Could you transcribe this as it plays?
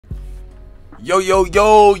Yo,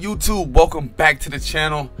 YouTube, welcome back to the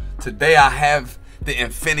channel. Today I have the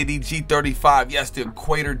Infinity G35, yes, the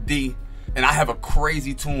Equator D, and I have a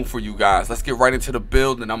crazy tune for you guys. Let's get right into the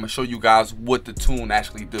build and I'm gonna show you guys what the tune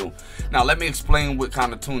actually do. Now let me explain what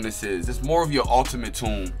kind of tune this is. It's more of your ultimate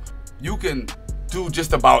tune. You can do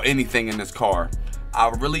just about anything in this car. I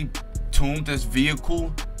really tuned this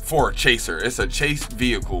vehicle for a chaser. It's a chase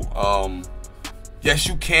vehicle. Yes,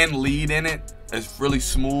 you can lead in it. It's really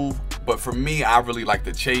smooth, but for me, I really like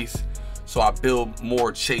the chase, so I build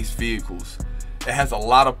more chase vehicles. It has a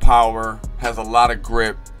lot of power, has a lot of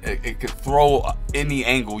grip. It can throw any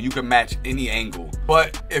angle. You can match any angle.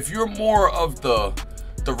 But if you're more of the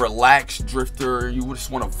relaxed drifter, you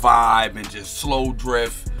just want to vibe and just slow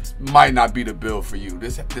drift, might not be the build for you.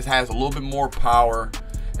 This has a little bit more power.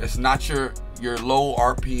 It's not your low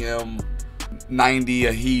RPM 90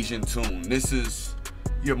 adhesion tune. This is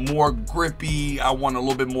your more grippy, I want a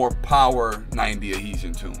little bit more power 90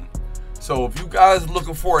 adhesion tune. So if you guys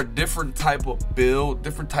looking for a different type of build,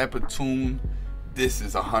 different type of tune, this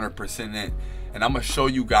is 100% it. And I'm gonna show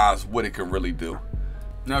you guys what it can really do.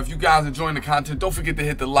 Now, if you guys enjoying the content, don't forget to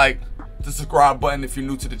hit the like, the subscribe button if you're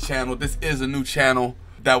new to the channel. This is a new channel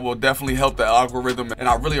that will definitely help the algorithm, and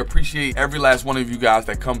I really appreciate every last one of you guys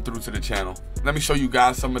that come through to the channel. Let me show you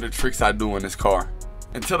guys some of the tricks I do in this car.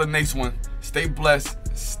 Until the next one, stay blessed,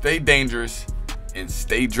 stay dangerous, and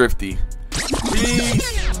stay drifty.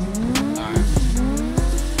 Peace.